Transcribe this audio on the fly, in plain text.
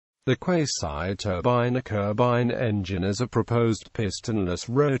The Quayside Turbine. A Qurbine engine is a proposed pistonless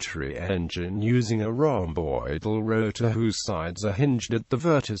rotary engine using a rhomboidal rotor whose sides are hinged at the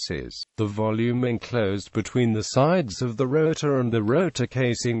vertices. The volume enclosed between the sides of the rotor and the rotor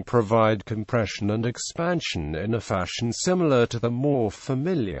casing provide compression and expansion in a fashion similar to the more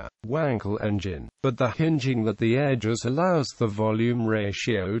familiar Wankel engine, but the hinging at the edges allows the volume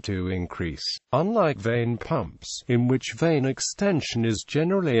ratio to increase. Unlike vane pumps, in which vane extension is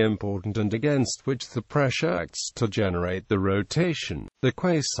generally important and against which the pressure acts to generate the rotation, the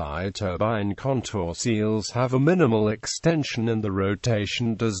Quayside turbine contour seals have a minimal extension and the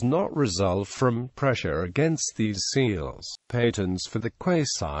rotation does not result from pressure against these seals. Patents for the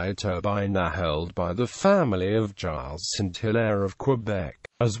Quayside turbine are held by the family of Gilles Saint-Hilaire of Québec,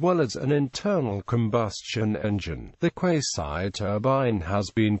 as well as an internal combustion engine. The Quayside turbine has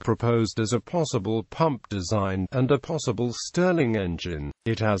been proposed as a possible pump design, and a possible Stirling engine.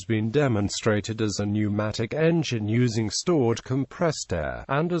 It has been demonstrated as a pneumatic engine using stored compressed air,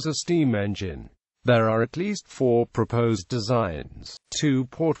 and as a steam engine. There are at least 4 proposed designs. 2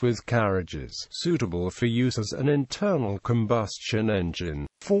 port with carriages, suitable for use as an internal combustion engine.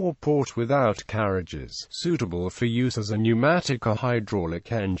 4 port without carriages, suitable for use as a pneumatic or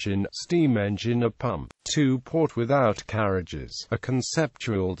hydraulic engine, steam engine or pump. 2 port without carriages, a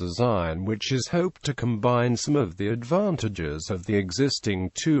conceptual design which is hoped to combine some of the advantages of the existing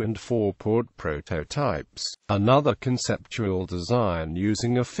 2 and 4 port prototypes. Another conceptual design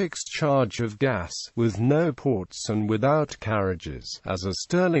using a fixed charge of gas, with no ports and without carriages, as a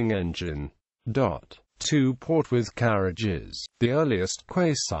Stirling engine. 2 port with carriages. The earliest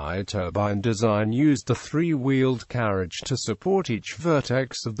Quayside turbine design used a 3-wheeled carriage to support each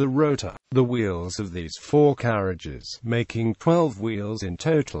vertex of the rotor. The wheels of these 4 carriages, making 12 wheels in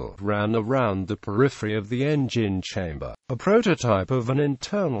total, ran around the periphery of the engine chamber. A prototype of an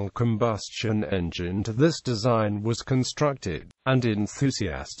internal combustion engine to this design was constructed, and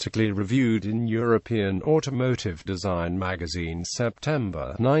enthusiastically reviewed in European Automotive Design magazine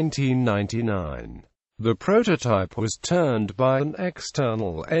September 1999. The prototype was turned by an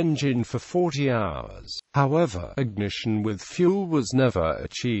external engine for 40 hours. However, ignition with fuel was never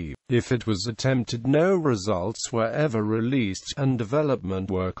achieved. If it was attempted, no results were ever released, and development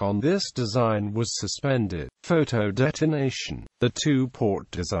work on this design was suspended. Detonation. The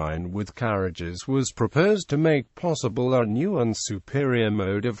 2-port design with carriages was proposed to make possible a new and superior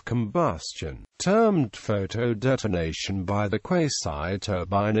mode of combustion, termed detonation by the Quayside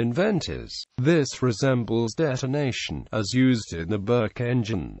turbine inventors. This resembles detonation, as used in the Burke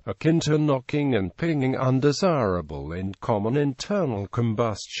engine, akin to knocking and pinging, undesirable in common internal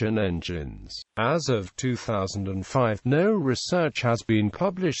combustion engines. As of 2005, no research has been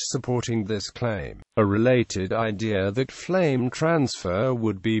published supporting this claim. A related idea that flame transfer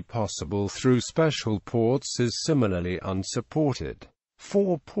would be possible through special ports is similarly unsupported.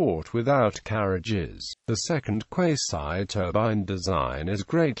 4-port without carriages. The second Quayside turbine design is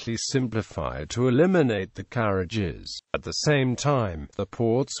greatly simplified to eliminate the carriages. At the same time, the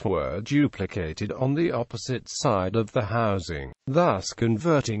ports were duplicated on the opposite side of the housing, thus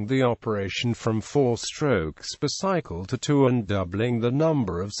converting the operation from 4 strokes per cycle to 2 and doubling the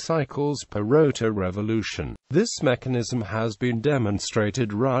number of cycles per rotor revolution. This mechanism has been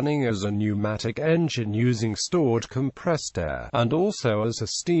demonstrated running as a pneumatic engine using stored compressed air, and also as a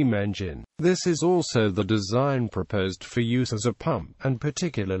steam engine. This is also the design proposed for use as a pump, and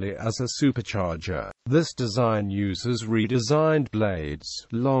particularly as a supercharger. This design uses redesigned blades,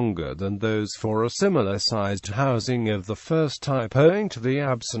 longer than those for a similar-sized housing of the first type owing to the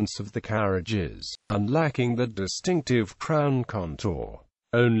absence of the carriages, and lacking the distinctive crown contour.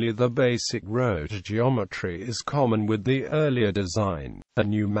 Only the basic rotor geometry is common with the earlier design. A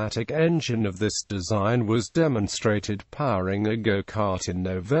pneumatic engine of this design was demonstrated powering a go-kart in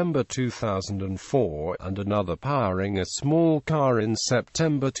November 2004, and another powering a small car in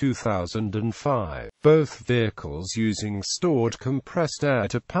September 2005. Both vehicles using stored compressed air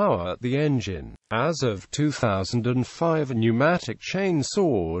to power the engine. As of 2005, a pneumatic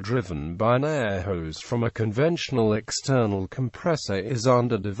chainsaw driven by an air hose from a conventional external compressor is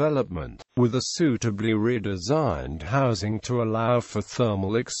under development, with a suitably redesigned housing to allow for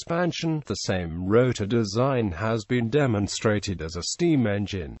thermal expansion. The same rotor design has been demonstrated as a steam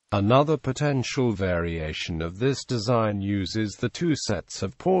engine. Another potential variation of this design uses the 2 sets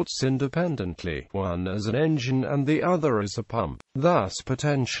of ports independently, one as an engine and the other as a pump, thus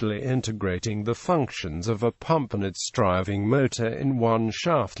potentially integrating the functions of a pump and its driving motor in one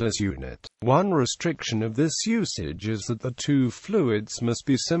shaftless unit. One restriction of this usage is that the 2 fluids must must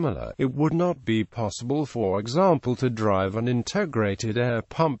be similar. It would not be possible, for example, to drive an integrated air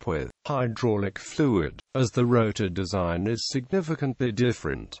pump with hydraulic fluid, as the rotor design is significantly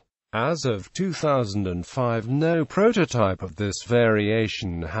different. As of 2005, no prototype of this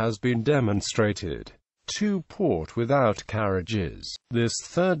variation has been demonstrated. Two-port without carriages. This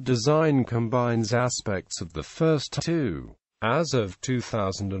third design combines aspects of the first two. As of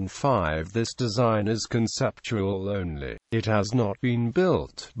 2005, this design is conceptual only. It has not been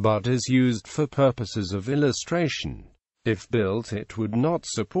built, but is used for purposes of illustration. If built, it would not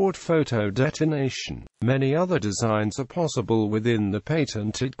support photo detonation. Many other designs are possible within the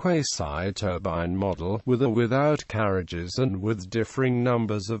patented Quayside Turbine model, with or without carriages and with differing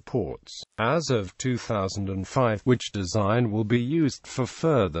numbers of ports. As of 2005, which design will be used for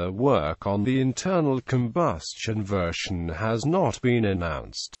further work on the internal combustion version has not been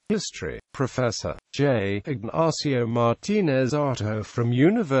announced. History. Professor J. Ignacio Martinez Arto from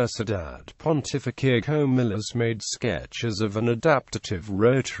Universidad Pontificia Comillas made sketches of an adaptative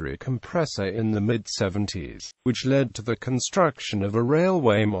rotary compressor in the mid-70s, which led to the construction of a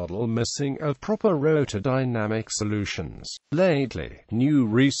railway model missing of proper rotor dynamic solutions. Lately, new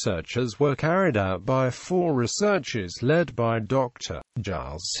researches were carried out by four researchers led by Dr.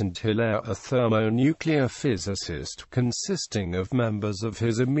 Gilles Saint-Hilaire, a thermonuclear physicist consisting of members of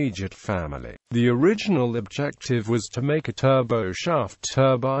his immediate family. The original objective was to make a turboshaft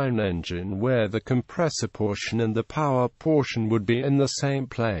turbine engine where the compressor portion and the power portion would be in the same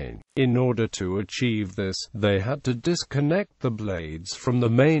plane. In order to achieve this, they had to disconnect the blades from the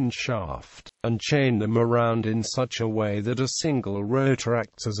main shaft, and chain them around in such a way that a single rotor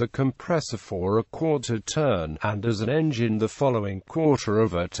acts as a compressor for a quarter turn, and as an engine the following quarter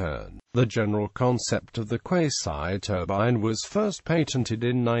of a turn. The general concept of the Quayside turbine was first patented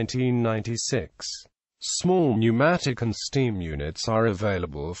in 1996. Small pneumatic and steam units are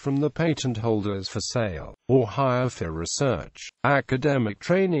available from the patent holders for sale, or hire for research, academic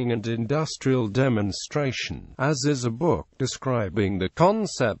training and industrial demonstration, as is a book describing the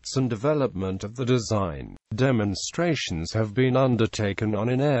concepts and development of the design. Demonstrations have been undertaken on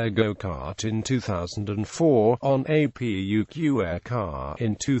an air go-kart in 2004, on a PUQ air car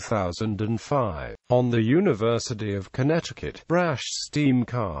in 2005, on the University of Connecticut Brash steam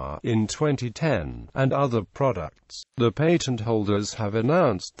car in 2010, and other products. The patent holders have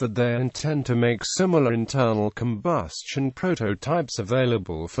announced that they intend to make similar internal combustion prototypes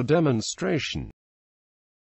available for demonstration.